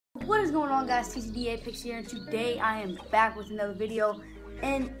What is going on, guys? TCD Apex here, and today I am back with another video.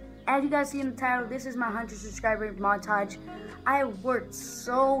 And as you guys see in the title, this is my 100 subscriber montage. I have worked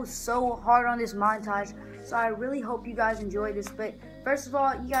so hard on this montage, so I really hope you guys enjoy this. But first of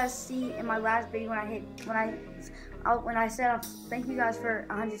all, you guys see in my last video when I said thank you guys for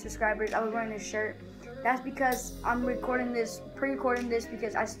 100 subscribers, I was wearing this shirt. That's because I'm pre-recording this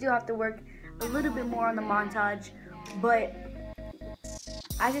because I still have to work a little bit more on the montage, but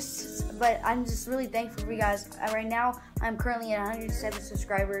I'm just really thankful for you guys. Right now, I'm currently at 107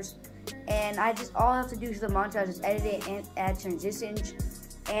 subscribers, and all I have to do to the montage is edit it and add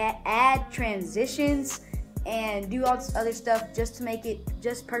transitions, and do all this other stuff just to make it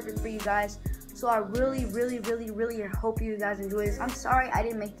just perfect for you guys. So I really hope you guys enjoy this. I'm sorry I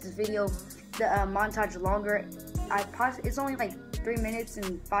didn't make this video, the montage, longer. It's only like 3 minutes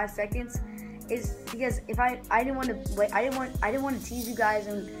and 5 seconds. Is because if I didn't want to wait, I didn't want to tease you guys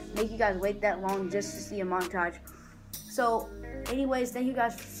and make you guys wait that long just to see a montage. So anyways, thank you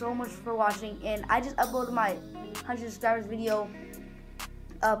guys so much for watching, and I just uploaded my 100 subscribers video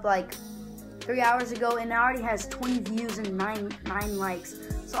up like 3 hours ago, and it already has 20 views and 9 likes.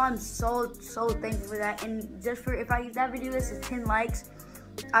 So I'm so thankful for that. And just for if that video is 10 likes,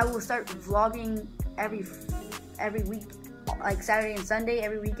 I will start vlogging every week, like Saturday and Sunday,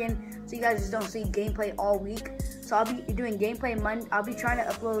 every weekend, so you guys just don't see gameplay all week. So I'll be doing gameplay Monday. I'll be trying to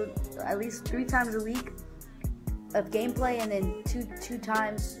upload at least 3 times a week of gameplay, and then two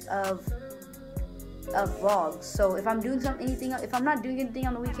times of vlogs. So if I'm doing if I'm not doing anything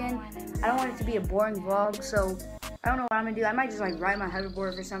on the weekend, I don't want it to be a boring vlog. So I don't know what I'm gonna do. I might just like ride my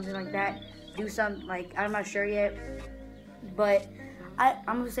hoverboard or something like that. Do some, like, I'm not sure yet, but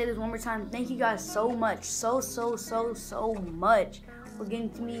I'm gonna say this one more time. Thank you guys so much, so much for getting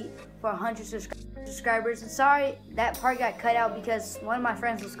to me for 100 subscribers. And sorry that part got cut out because one of my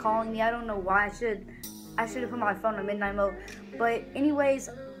friends was calling me. I don't know why. I should have put my phone on midnight mode. But anyways,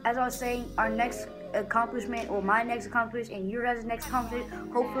 as I was saying, our next accomplishment, or my next accomplishment, and your guys' next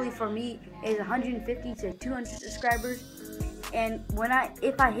accomplishment, hopefully for me, is 150 to 200 subscribers. And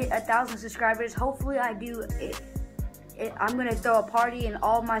if I hit 1,000 subscribers, hopefully I do it. I'm gonna throw a party and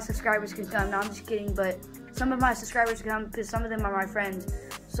all my subscribers can come. No, I'm just kidding, but some of my subscribers can come because some of them are my friends.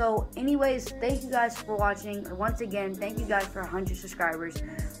 So anyways, thank you guys for watching. Once again, thank you guys for 100 subscribers.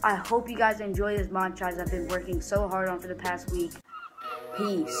 I hope you guys enjoy this montage I've been working so hard on for the past week.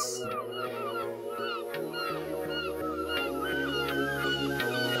 Peace.